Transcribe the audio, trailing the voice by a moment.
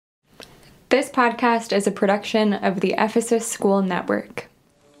This podcast is a production of the Ephesus School Network.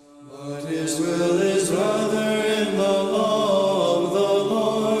 But His will is rather in the law of the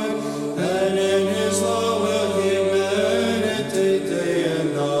Lord, and in His law will He meditate day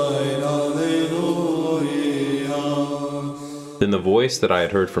and night. Alleluia. Then the voice that I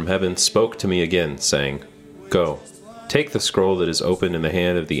had heard from heaven spoke to me again, saying, Go, take the scroll that is open in the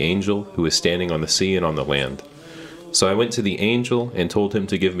hand of the angel who is standing on the sea and on the land. So I went to the angel and told him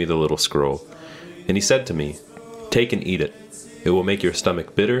to give me the little scroll. And he said to me, Take and eat it. It will make your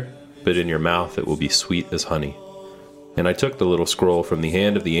stomach bitter, but in your mouth it will be sweet as honey. And I took the little scroll from the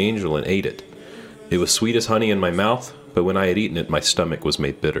hand of the angel and ate it. It was sweet as honey in my mouth, but when I had eaten it, my stomach was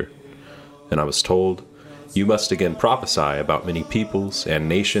made bitter. And I was told, You must again prophesy about many peoples and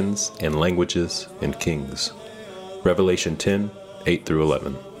nations and languages and kings. Revelation 10, 8 through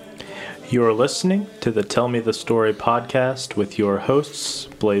 11. You are listening to the Tell Me the Story podcast with your hosts,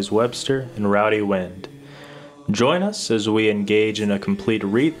 Blaze Webster and Rowdy Wind. Join us as we engage in a complete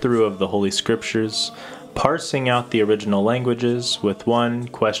read-through of the Holy Scriptures, parsing out the original languages with one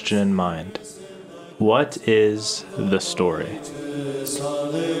question in mind. What is the story?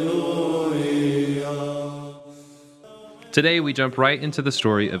 Today we jump right into the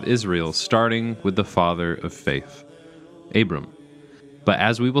story of Israel, starting with the father of faith, Abram. But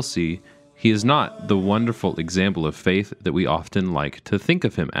as we will see, he is not the wonderful example of faith that we often like to think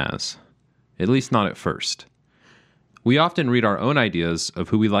of him as, at least not at first. We often read our own ideas of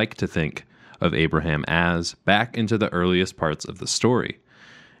who we like to think of Abraham as back into the earliest parts of the story,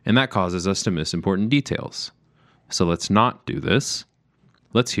 and that causes us to miss important details. So let's not do this.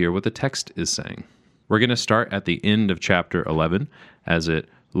 Let's hear what the text is saying. We're going to start at the end of chapter 11 as it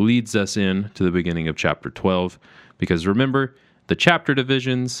leads us in to the beginning of chapter 12, because remember, the chapter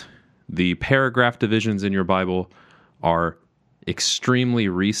divisions, the paragraph divisions in your Bible are extremely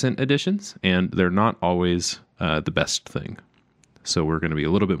recent additions, and they're not always the best thing. So we're going to be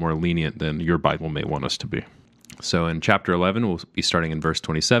a little bit more lenient than your Bible may want us to be. So in chapter 11, we'll be starting in verse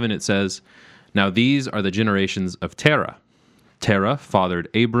 27. It says, Now these are the generations of Terah. Terah fathered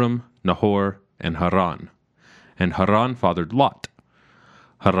Abram, Nahor, and Haran. And Haran fathered Lot.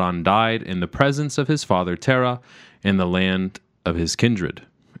 Haran died in the presence of his father Terah in the land of his kindred,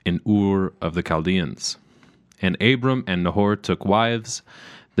 in Ur of the Chaldeans. And Abram and Nahor took wives.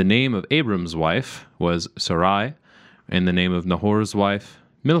 The name of Abram's wife was Sarai, and the name of Nahor's wife,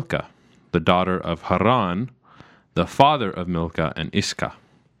 Milcah, the daughter of Haran, the father of Milcah and Iscah.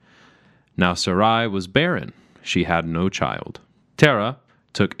 Now Sarai was barren, she had no child. Terah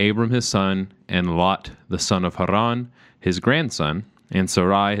took Abram his son, and Lot the son of Haran, his grandson, and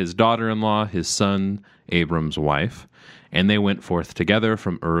Sarai his daughter-in-law, his son Abram's wife, and they went forth together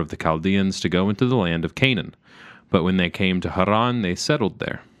from Ur of the Chaldeans to go into the land of Canaan. But when they came to Haran, they settled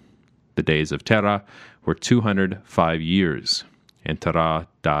there. The days of Terah were 205 years, and Terah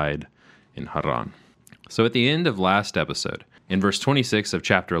died in Haran. So at the end of last episode, in verse 26 of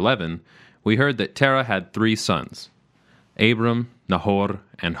chapter 11, we heard that Terah had 3 sons, Abram, Nahor,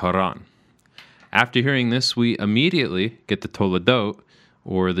 and Haran. After hearing this, we immediately get the Toledot,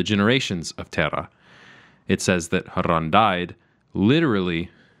 or the generations of Terah. It says that Haran died. Literally,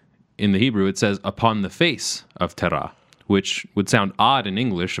 in the Hebrew, it says upon the face of Terah, which would sound odd in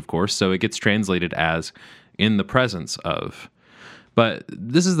English, of course, so it gets translated as in the presence of. But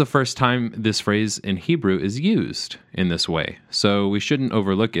this is the first time this phrase in Hebrew is used in this way, so we shouldn't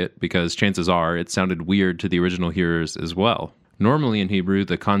overlook it because chances are it sounded weird to the original hearers as well. Normally in Hebrew,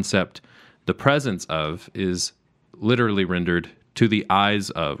 the concept, the presence of, is literally rendered to the eyes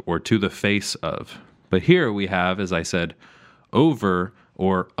of or to the face of. But here we have, as I said, over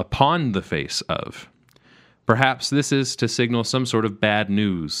or upon the face of. Perhaps this is to signal some sort of bad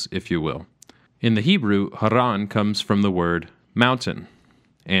news, if you will. In the Hebrew, Haran comes from the word mountain,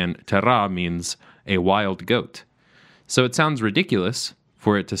 and Terah means a wild goat. So it sounds ridiculous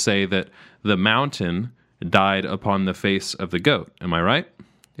for it to say that the mountain died upon the face of the goat. Am I right?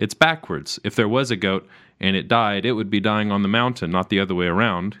 It's backwards. If there was a goat and it died, it would be dying on the mountain, not the other way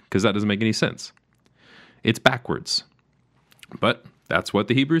around, because that doesn't make any sense. It's backwards. But that's what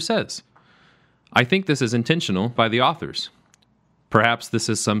the Hebrew says. I think this is intentional by the authors. Perhaps this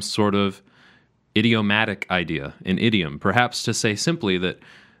is some sort of idiomatic idea, an idiom, perhaps to say simply that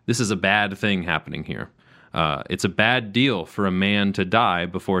this is a bad thing happening here. It's a bad deal for a man to die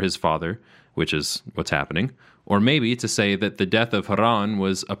before his father, which is what's happening. Or maybe to say that the death of Haran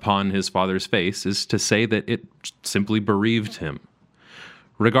was upon his father's face is to say that it simply bereaved him.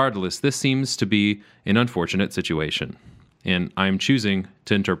 Regardless, this seems to be an unfortunate situation, and I'm choosing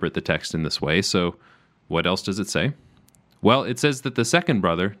to interpret the text in this way, so what else does it say? Well, it says that the second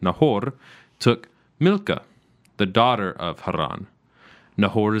brother, Nahor, took Milcah, the daughter of Haran,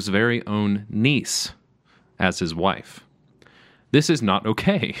 Nahor's very own niece, as his wife. This is not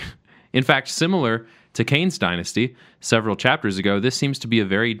okay. In fact, similar to Cain's dynasty, several chapters ago, this seems to be a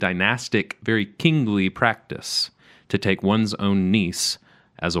very dynastic, very kingly practice to take one's own niece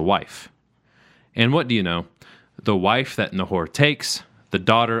as a wife. And what do you know? The wife that Nahor takes, the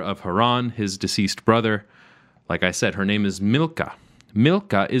daughter of Haran, his deceased brother, like I said, her name is Milcah.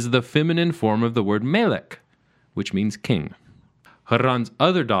 Milcah is the feminine form of the word Melech, which means king. Haran's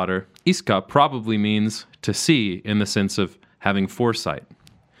other daughter, Iscah, probably means to see in the sense of having foresight.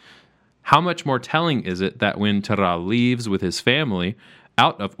 How much more telling is it that when Terah leaves with his family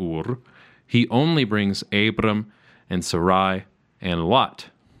out of Ur, he only brings Abram and Sarai and Lot.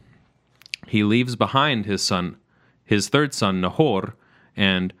 He leaves behind his third son, Nahor,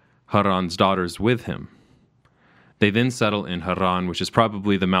 and Haran's daughters with him. They then settle in Haran, which is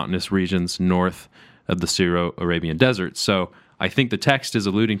probably the mountainous regions north of the Syro-Arabian desert. So I think the text is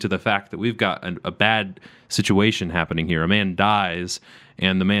alluding to the fact that we've got a bad situation happening here. A man dies,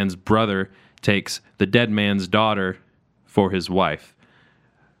 and the man's brother takes the dead man's daughter for his wife.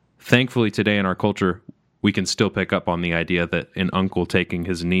 Thankfully, today in our culture, we can still pick up on the idea that an uncle taking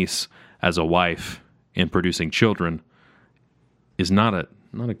his niece as a wife and producing children is not a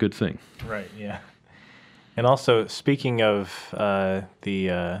good thing. Right, yeah. And also, speaking of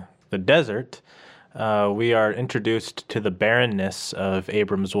the desert, we are introduced to the barrenness of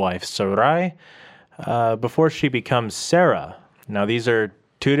Abram's wife, Sarai, before she becomes Sarah. Now, these are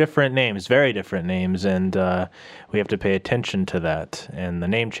two different names, very different names, and we have to pay attention to that and the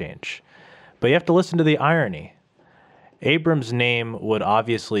name change. But you have to listen to the irony. Abram's name would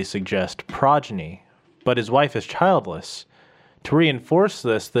obviously suggest progeny, but his wife is childless. To reinforce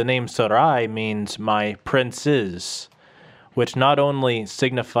this, the name Sarai means my princes, which not only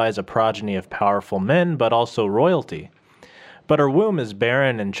signifies a progeny of powerful men, but also royalty. But her womb is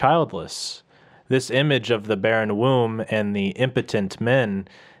barren and childless. This image of the barren womb and the impotent men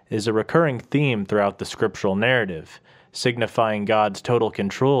is a recurring theme throughout the scriptural narrative, signifying God's total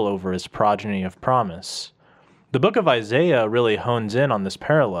control over his progeny of promise. The book of Isaiah really hones in on this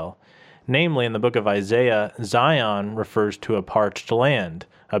parallel. Namely, in the book of Isaiah, Zion refers to a parched land,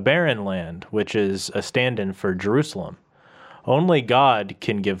 a barren land, which is a stand-in for Jerusalem. Only God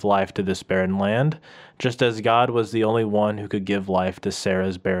can give life to this barren land, just as God was the only one who could give life to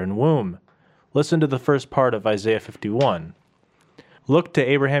Sarah's barren womb. Listen to the first part of Isaiah 51. Look to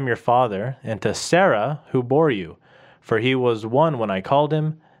Abraham your father, and to Sarah who bore you, for he was one when I called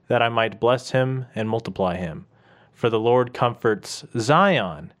him, that I might bless him and multiply him. For the Lord comforts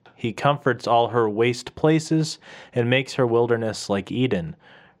Zion. He comforts all her waste places and makes her wilderness like Eden,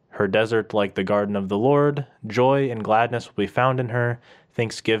 her desert like the garden of the Lord. Joy and gladness will be found in her,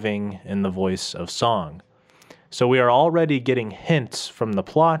 thanksgiving in the voice of song. So we are already getting hints from the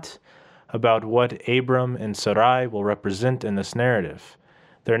plot about what Abram and Sarai will represent in this narrative.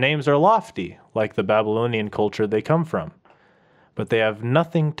 Their names are lofty, like the Babylonian culture they come from, but they have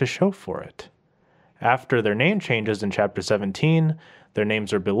nothing to show for it. After their name changes in chapter 17, their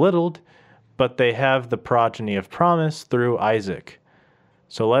names are belittled, but they have the progeny of promise through Isaac.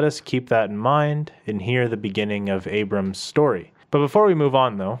 So let us keep that in mind and hear the beginning of Abram's story. But before we move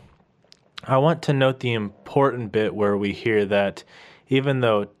on, though, I want to note the important bit where we hear that even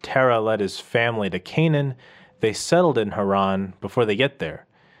though Terah led his family to Canaan, they settled in Haran before they get there.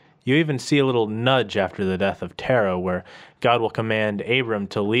 You even see a little nudge after the death of Terah where God will command Abram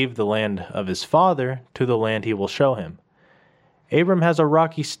to leave the land of his father to the land he will show him. Abram has a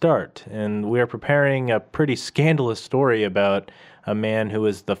rocky start, and we are preparing a pretty scandalous story about a man who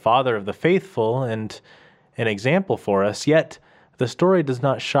is the father of the faithful and an example for us, yet the story does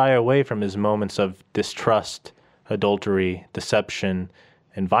not shy away from his moments of distrust, adultery, deception,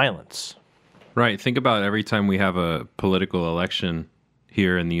 and violence. Right. Think about every time we have a political election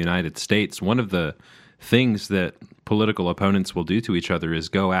here in the United States, one of the things that political opponents will do to each other is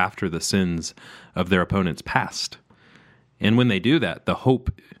go after the sins of their opponent's past. And when they do that, the hope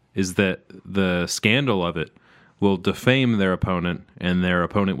is that the scandal of it will defame their opponent and their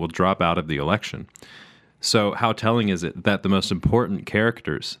opponent will drop out of the election. So how telling is it that the most important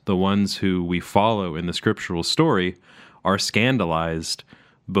characters, the ones who we follow in the scriptural story, are scandalized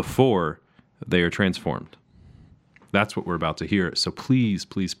before they are transformed? That's what we're about to hear. So please,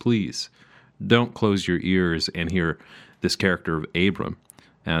 please, please, don't close your ears and hear this character of Abram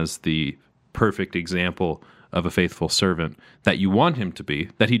as the perfect example of a faithful servant that you want him to be,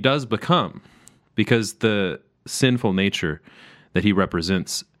 that he does become, because the sinful nature that he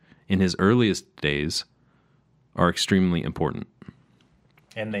represents in his earliest days are extremely important.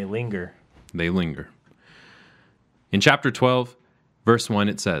 And they linger. They linger. In chapter 12, verse 1,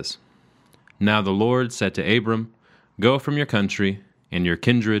 it says, "Now the Lord said to Abram, Go from your country and your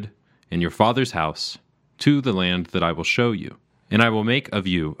kindred and your father's house to the land that I will show you. And I will make of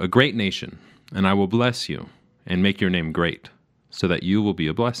you a great nation, and I will bless you and make your name great, so that you will be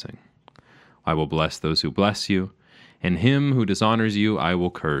a blessing. I will bless those who bless you, and him who dishonors you I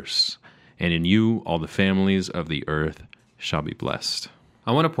will curse, and in you all the families of the earth shall be blessed."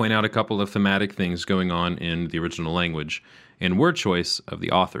 I want to point out a couple of thematic things going on in the original language and word choice of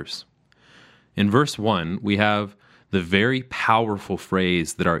the authors. In verse 1, we have the very powerful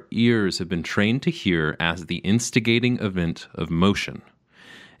phrase that our ears have been trained to hear as the instigating event of motion.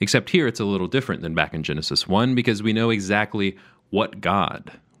 Except here it's a little different than back in Genesis 1 because we know exactly what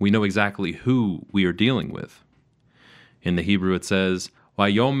God, we know exactly who we are dealing with. In the Hebrew it says,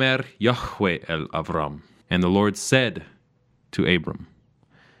 "Vayomer Yahweh el Avram," and the Lord said to Abram.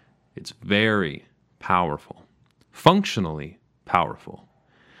 It's very powerful, functionally powerful.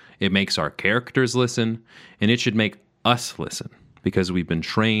 It makes our characters listen, and it should make us listen because we've been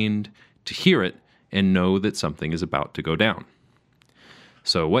trained to hear it and know that something is about to go down.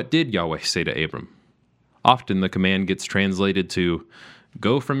 So what did Yahweh say to Abram? Often the command gets translated to,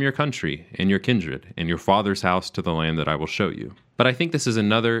 "Go from your country and your kindred and your father's house to the land that I will show you." But I think this is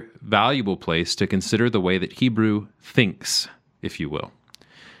another valuable place to consider the way that Hebrew thinks, if you will.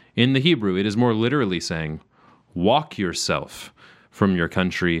 In the Hebrew, it is more literally saying, walk yourself from your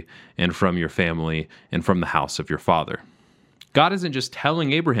country and from your family and from the house of your father. God isn't just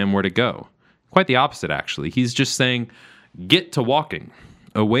telling Abraham where to go. Quite the opposite, actually. He's just saying, get to walking,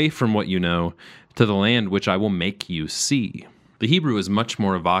 away from what you know, to the land which I will make you see. The Hebrew is much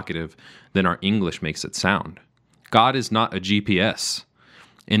more evocative than our English makes it sound. God is not a GPS.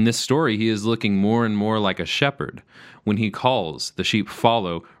 In this story, he is looking more and more like a shepherd. When he calls, the sheep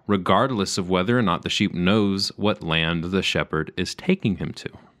follow, regardless of whether or not the sheep knows what land the shepherd is taking him to.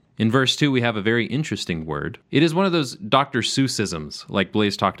 In verse 2, we have a very interesting word. It is one of those Dr. Seussisms, like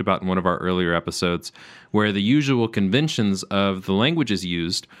Blaze talked about in one of our earlier episodes, where the usual conventions of the languages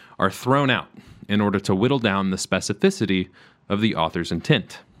used are thrown out in order to whittle down the specificity of the author's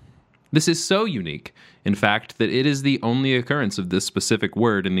intent. This is so unique, in fact, that it is the only occurrence of this specific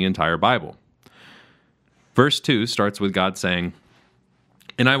word in the entire Bible. Verse 2 starts with God saying,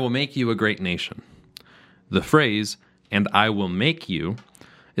 "And I will make you a great nation." The phrase, "and I will make you,"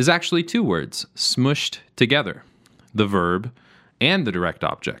 is actually two words smushed together, the verb and the direct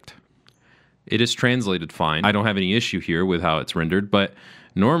object. It is translated fine. I don't have any issue here with how it's rendered, but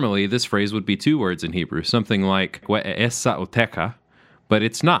normally this phrase would be two words in Hebrew, something like "we'esa oteka," but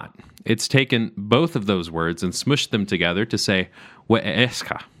it's not. It's taken both of those words and smushed them together to say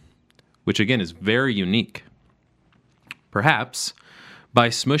 "we'eska," which again is very unique. Perhaps, by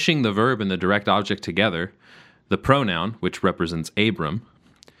smushing the verb and the direct object together, the pronoun, which represents Abram,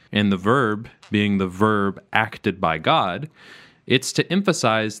 and the verb being the verb acted by God, it's to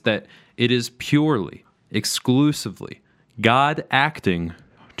emphasize that it is purely, exclusively, God acting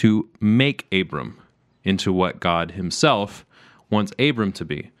to make Abram into what God himself wants Abram to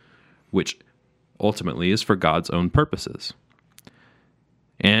be, which ultimately is for God's own purposes.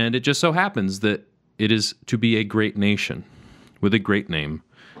 And it just so happens that it is to be a great nation with a great name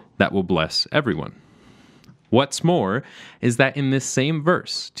that will bless everyone. What's more is that in this same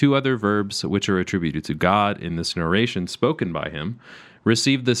verse, two other verbs which are attributed to God in this narration spoken by him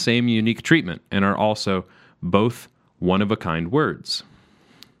receive the same unique treatment and are also both one-of-a-kind words.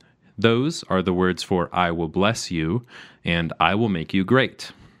 Those are the words for "I will bless you" and "I will make you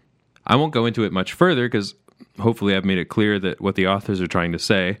great." I won't go into it much further because hopefully I've made it clear that what the authors are trying to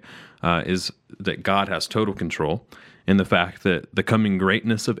say is that God has total control, and the fact that the coming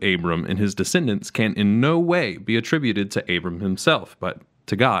greatness of Abram and his descendants can in no way be attributed to Abram himself, but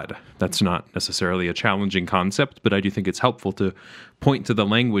to God. That's not necessarily a challenging concept, but I do think it's helpful to point to the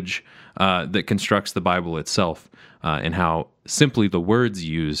language that constructs the Bible itself and how simply the words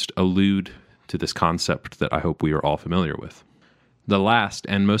used allude to this concept that I hope we are all familiar with. The last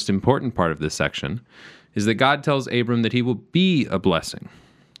and most important part of this section is that God tells Abram that he will be a blessing.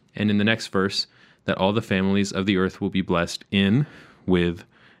 And in the next verse, that all the families of the earth will be blessed in, with,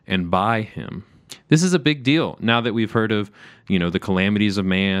 and by him. This is a big deal now that we've heard of, the calamities of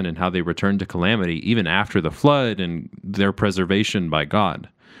man and how they return to calamity even after the flood and their preservation by God.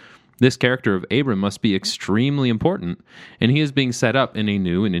 This character of Abram must be extremely important, and he is being set up in a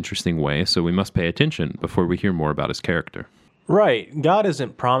new and interesting way, so we must pay attention before we hear more about his character. Right. God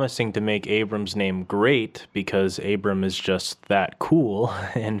isn't promising to make Abram's name great because Abram is just that cool.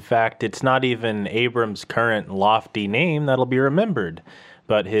 In fact, it's not even Abram's current lofty name that'll be remembered,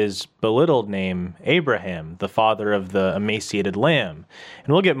 but his belittled name, Abraham, the father of the emaciated lamb.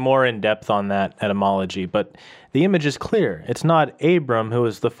 And we'll get more in depth on that etymology, but the image is clear. It's not Abram who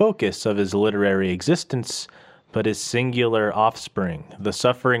is the focus of his literary existence, but his singular offspring, the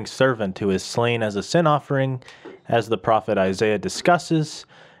suffering servant who is slain as a sin offering, as the prophet Isaiah discusses,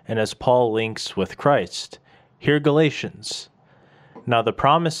 and as Paul links with Christ. Hear Galatians. Now the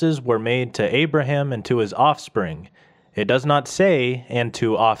promises were made to Abraham and to his offspring. It does not say, and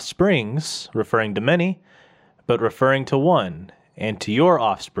to offsprings, referring to many, but referring to one, and to your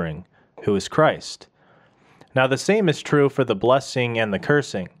offspring, who is Christ. Now the same is true for the blessing and the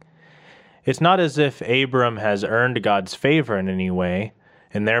cursing. It's not as if Abram has earned God's favor in any way,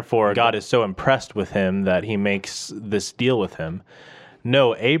 and therefore God is so impressed with him that he makes this deal with him.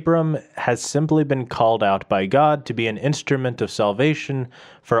 No, Abram has simply been called out by God to be an instrument of salvation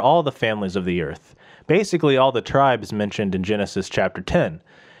for all the families of the earth. Basically all the tribes mentioned in Genesis chapter 10.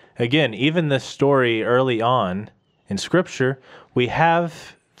 Again, even this story early on in Scripture, we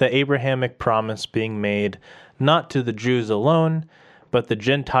have the Abrahamic promise being made not to the Jews alone, but the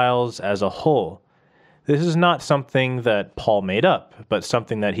Gentiles as a whole. This is not something that Paul made up, but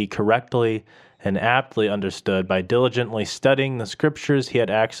something that he correctly and aptly understood by diligently studying the Scriptures he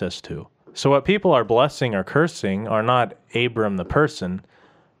had access to. So what people are blessing or cursing are not Abram the person,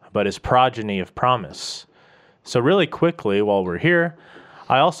 but his progeny of promise. So really quickly, while we're here,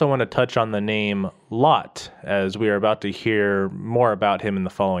 I also want to touch on the name Lot, as we are about to hear more about him in the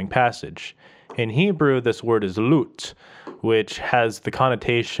following passage. In Hebrew, this word is lut, which has the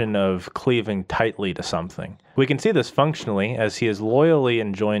connotation of cleaving tightly to something. We can see this functionally as he is loyally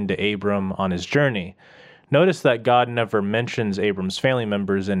enjoined to Abram on his journey. Notice that God never mentions Abram's family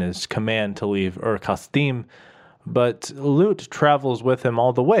members in his command to leave Ur Kasdim, but Lut travels with him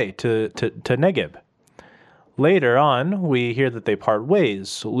all the way to Negeb. Later on, we hear that they part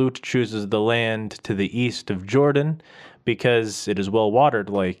ways. Lut chooses the land to the east of Jordan because it is well watered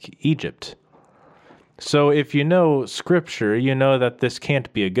like Egypt. So if you know Scripture, you know that this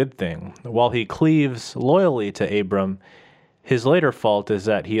can't be a good thing. While he cleaves loyally to Abram, his later fault is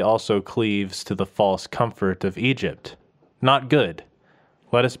that he also cleaves to the false comfort of Egypt. Not good.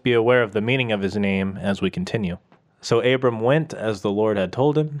 Let us be aware of the meaning of his name as we continue. So Abram went as the Lord had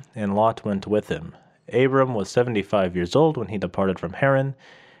told him, and Lot went with him. Abram was 75 years old when he departed from Haran,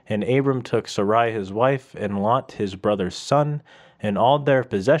 and Abram took Sarai his wife, and Lot his brother's son, and all their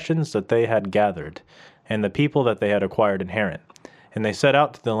possessions that they had gathered, and the people that they had acquired in Haran. And they set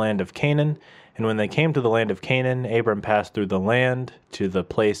out to the land of Canaan, and when they came to the land of Canaan, Abram passed through the land to the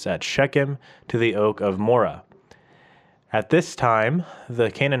place at Shechem, to the oak of Moreh. At this time, the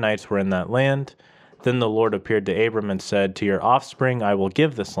Canaanites were in that land. Then the Lord appeared to Abram and said, "To your offspring I will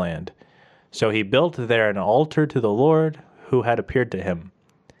give this land." So he built there an altar to the Lord who had appeared to him.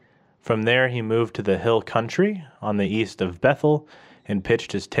 From there he moved to the hill country on the east of Bethel and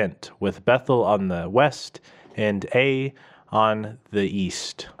pitched his tent, with Bethel on the west and Ai on the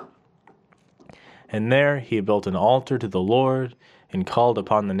east. And there he built an altar to the Lord and called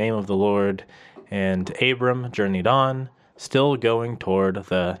upon the name of the Lord, and Abram journeyed on, still going toward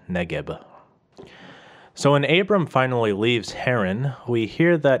the Negeb. So when Abram finally leaves Haran, we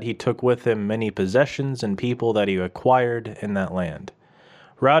hear that he took with him many possessions and people that he acquired in that land.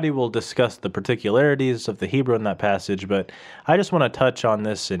 Rowdy will discuss the particularities of the Hebrew in that passage, but I just want to touch on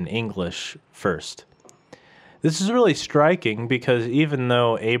this in English first. This is really striking because even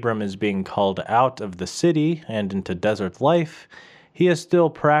though Abram is being called out of the city and into desert life, he is still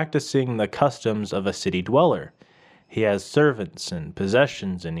practicing the customs of a city dweller. He has servants and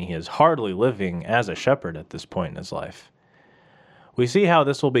possessions, and he is hardly living as a shepherd at this point in his life. We see how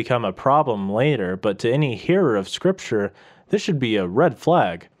this will become a problem later, but to any hearer of Scripture, this should be a red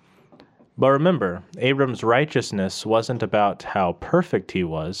flag. But remember, Abram's righteousness wasn't about how perfect he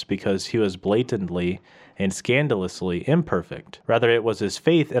was, because he was blatantly and scandalously imperfect. Rather, it was his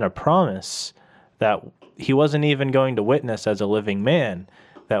faith in a promise that he wasn't even going to witness as a living man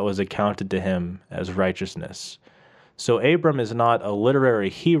that was accounted to him as righteousness. So Abram is not a literary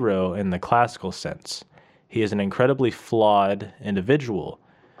hero in the classical sense. He is an incredibly flawed individual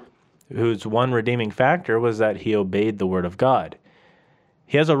whose one redeeming factor was that he obeyed the word of God.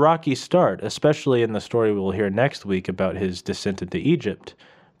 He has a rocky start, especially in the story we'll hear next week about his descent into Egypt,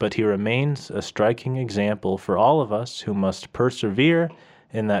 but he remains a striking example for all of us who must persevere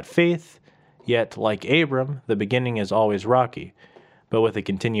in that faith, yet like Abram, the beginning is always rocky. But with a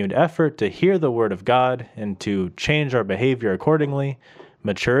continued effort to hear the Word of God and to change our behavior accordingly,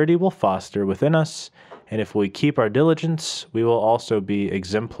 maturity will foster within us, and if we keep our diligence, we will also be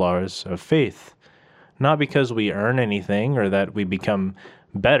exemplars of faith. Not because we earn anything or that we become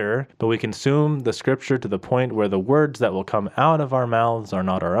better, but we consume the Scripture to the point where the words that will come out of our mouths are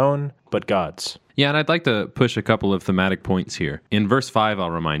not our own, but God's. Yeah, and I'd like to push a couple of thematic points here. In verse 5, I'll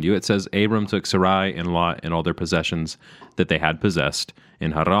remind you, it says, Abram took Sarai and Lot and all their possessions that they had possessed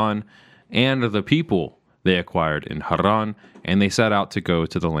in Haran, and the people they acquired in Haran, and they set out to go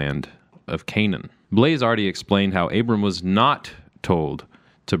to the land of Canaan. Blaze already explained how Abram was not told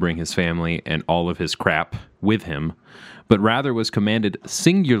to bring his family and all of his crap with him, but rather was commanded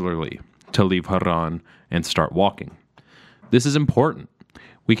singularly to leave Haran and start walking. This is important.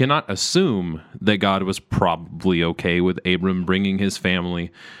 We cannot assume that God was probably okay with Abram bringing his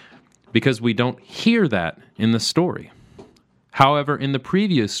family because we don't hear that in the story. However, in the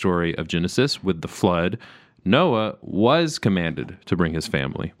previous story of Genesis with the flood, Noah was commanded to bring his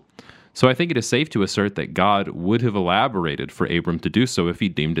family. So I think it is safe to assert that God would have elaborated for Abram to do so if he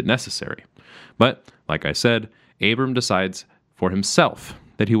deemed it necessary. But, like I said, Abram decides for himself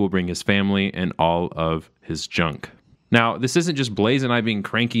that he will bring his family and all of his junk. Now, this isn't just Blaze and I being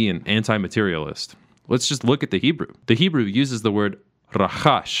cranky and anti-materialist. Let's just look at the Hebrew. The Hebrew uses the word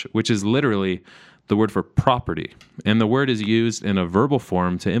rachash, which is literally the word for property, and the word is used in a verbal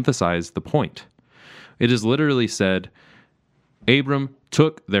form to emphasize the point. It is literally said, Abram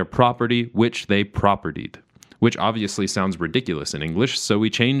took their property which they propertied, which obviously sounds ridiculous in English, so we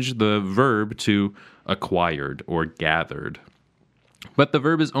change the verb to acquired or gathered. But the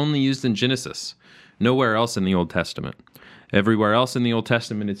verb is only used in Genesis, nowhere else in the Old Testament. Everywhere else in the Old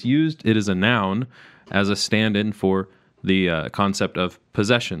Testament it's used, it is a noun as a stand-in for the concept of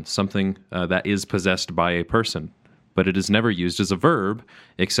possession, something that is possessed by a person. But it is never used as a verb,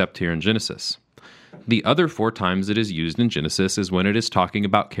 except here in Genesis. The other 4 times it is used in Genesis is when it is talking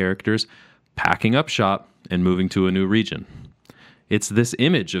about characters packing up shop and moving to a new region. It's this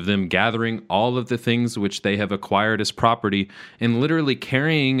image of them gathering all of the things which they have acquired as property and literally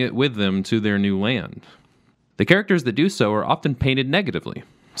carrying it with them to their new land. The characters that do so are often painted negatively,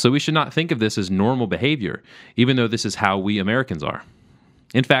 so we should not think of this as normal behavior, even though this is how we Americans are.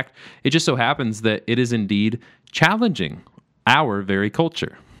 In fact, it just so happens that it is indeed challenging our very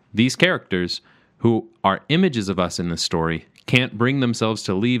culture. These characters, who are images of us in this story, can't bring themselves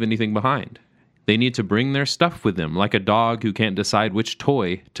to leave anything behind. They need to bring their stuff with them, like a dog who can't decide which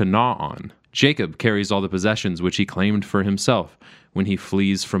toy to gnaw on. Jacob carries all the possessions which he claimed for himself when he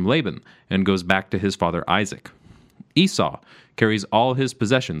flees from Laban and goes back to his father Isaac. Esau carries all his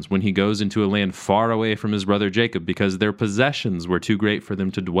possessions when he goes into a land far away from his brother Jacob because their possessions were too great for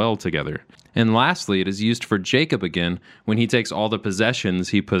them to dwell together. And lastly, it is used for Jacob again when he takes all the possessions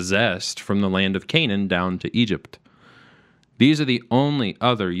he possessed from the land of Canaan down to Egypt. These are the only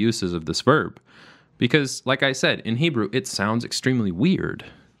other uses of this verb. Because, like I said, in Hebrew, it sounds extremely weird.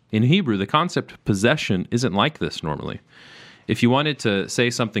 In Hebrew, the concept possession isn't like this normally. If you wanted to say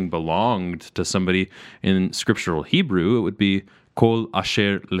something belonged to somebody in scriptural Hebrew, it would be kol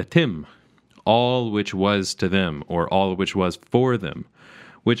asher letim, all which was to them, or all which was for them,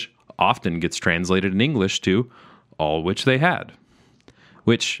 which often gets translated in English to all which they had,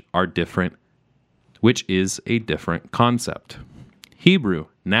 which is a different concept. Hebrew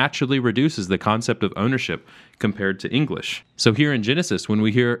naturally reduces the concept of ownership compared to English. So here in Genesis, when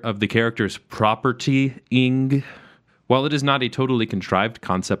we hear of the characters propertying, while it is not a totally contrived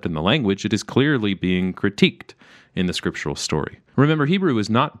concept in the language, it is clearly being critiqued in the scriptural story. Remember, Hebrew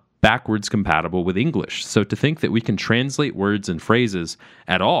is not backwards compatible with English, so to think that we can translate words and phrases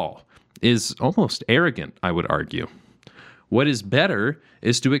at all is almost arrogant, I would argue. What is better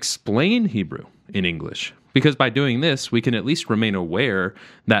is to explain Hebrew in English, because by doing this, we can at least remain aware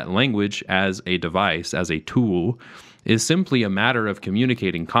that language as a device, as a tool, is simply a matter of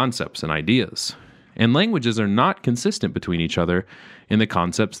communicating concepts and ideas. And languages are not consistent between each other in the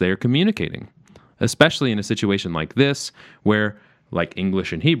concepts they are communicating, especially in a situation like this, where, like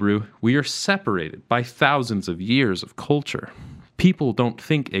English and Hebrew, we are separated by thousands of years of culture. People don't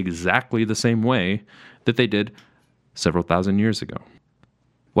think exactly the same way that they did several thousand years ago.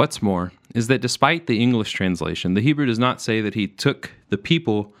 What's more is that despite the English translation, the Hebrew does not say that he took the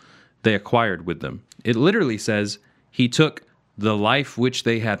people they acquired with them. It literally says he took the life which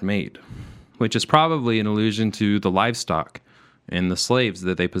they had made, which is probably an allusion to the livestock and the slaves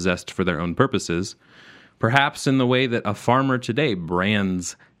that they possessed for their own purposes, perhaps in the way that a farmer today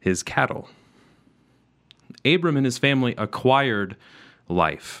brands his cattle. Abram and his family acquired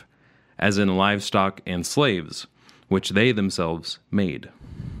life, as in livestock and slaves, which they themselves made.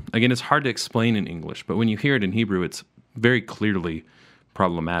 Again, it's hard to explain in English, but when you hear it in Hebrew, it's very clearly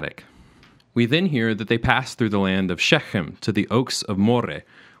problematic. We then hear that they passed through the land of Shechem to the oaks of Moreh,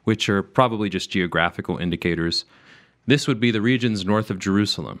 which are probably just geographical indicators. This would be the regions north of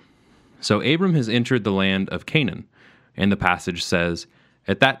Jerusalem. So Abram has entered the land of Canaan, and the passage says,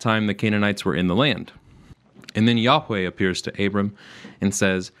 "At that time the Canaanites were in the land." And then Yahweh appears to Abram and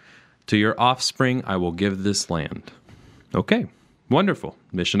says, "To your offspring I will give this land." Okay, wonderful.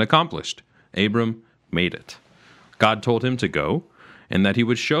 Mission accomplished. Abram made it. God told him to go, and that he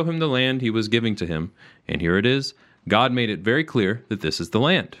would show him the land he was giving to him. And here it is. God made it very clear that this is the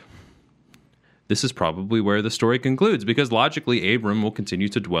land. This is probably where the story concludes, because logically Abram will continue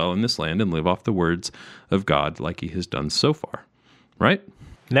to dwell in this land and live off the words of God like he has done so far. Right?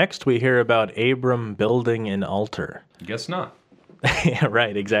 Next, we hear about Abram building an altar. Guess not. Yeah,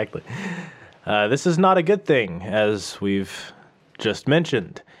 right, exactly. This is not a good thing, as we've just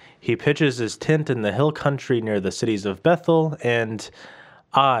mentioned. He pitches his tent in the hill country near the cities of Bethel and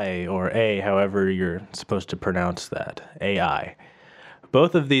Ai, or A, however you're supposed to pronounce that, Ai.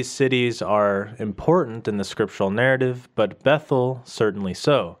 Both of these cities are important in the scriptural narrative, but Bethel certainly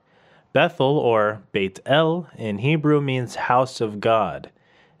so. Bethel, or Beit El, in Hebrew means house of God,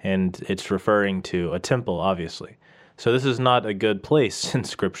 and it's referring to a temple, obviously. So this is not a good place in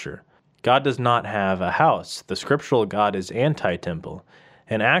Scripture. God does not have a house. The scriptural God is anti-temple.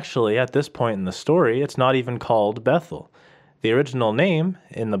 And actually, at this point in the story, it's not even called Bethel. The original name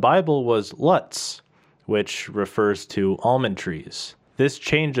in the Bible was Lutz, which refers to almond trees. This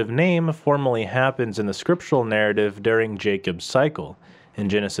change of name formally happens in the scriptural narrative during Jacob's cycle in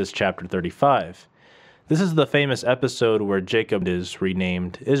Genesis chapter 35. This is the famous episode where Jacob is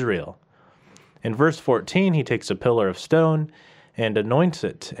renamed Israel. In verse 14, he takes a pillar of stone and anoints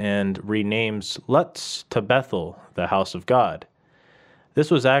it and renames Lutz to Bethel, the house of God. This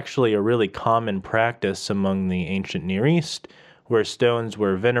was actually a really common practice among the ancient Near East, where stones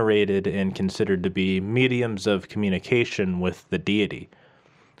were venerated and considered to be mediums of communication with the deity.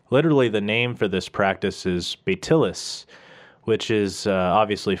 Literally, the name for this practice is Beitilis, which is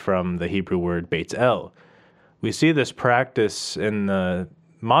obviously from the Hebrew word Beit El. We see this practice in the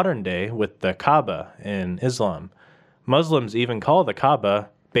modern day with the Kaaba in Islam. Muslims even call the Kaaba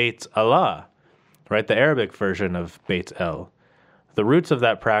Beit Allah, right? The Arabic version of Beit El. The roots of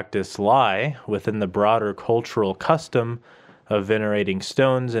that practice lie within the broader cultural custom of venerating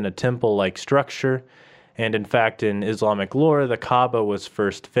stones in a temple-like structure, and in fact, in Islamic lore, the Kaaba was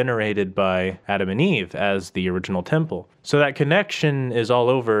first venerated by Adam and Eve as the original temple. So that connection is all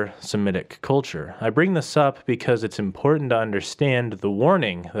over Semitic culture. I bring this up because it's important to understand the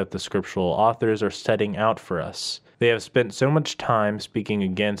warning that the scriptural authors are setting out for us. They have spent so much time speaking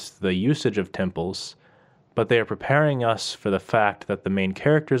against the usage of temples, but they are preparing us for the fact that the main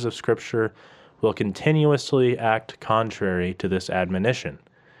characters of Scripture will continuously act contrary to this admonition.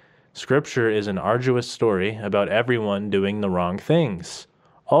 Scripture is an arduous story about everyone doing the wrong things.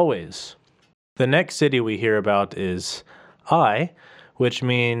 Always. The next city we hear about is Ai, which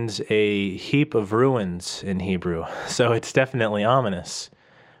means a heap of ruins in Hebrew, so it's definitely ominous.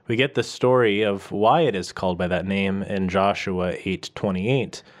 We get the story of why it is called by that name in Joshua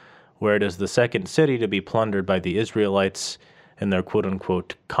 8:28, where it is the second city to be plundered by the Israelites in their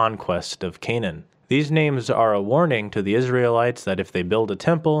quote-unquote conquest of Canaan. These names are a warning to the Israelites that if they build a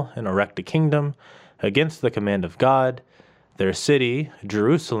temple and erect a kingdom against the command of God, their city,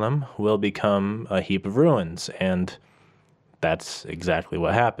 Jerusalem, will become a heap of ruins, and that's exactly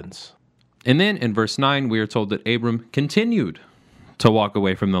what happens. And then in verse 9, we are told that Abram continued to walk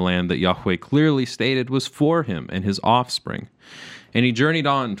away from the land that Yahweh clearly stated was for him and his offspring. And he journeyed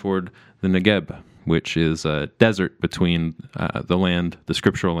on toward the Negeb, which is a desert between the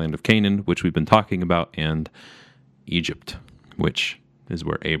scriptural land of Canaan, which we've been talking about, and Egypt, which is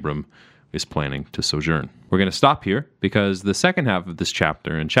where Abram is planning to sojourn. We're going to stop here because the second half of this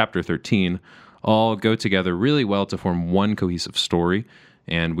chapter and chapter 13 all go together really well to form one cohesive story,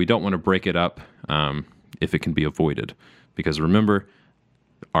 and we don't want to break it up if it can be avoided. Because remember,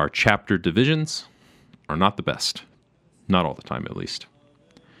 our chapter divisions are not the best. Not all the time, at least.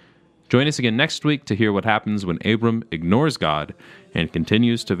 Join us again next week to hear what happens when Abram ignores God and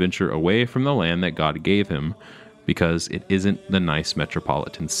continues to venture away from the land that God gave him because it isn't the nice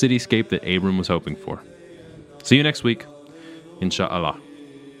metropolitan cityscape that Abram was hoping for. See you next week, inshallah.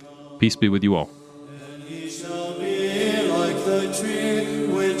 Peace be with you all. He shall be like the tree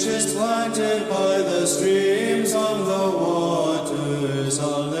which is planted by the streams of the water.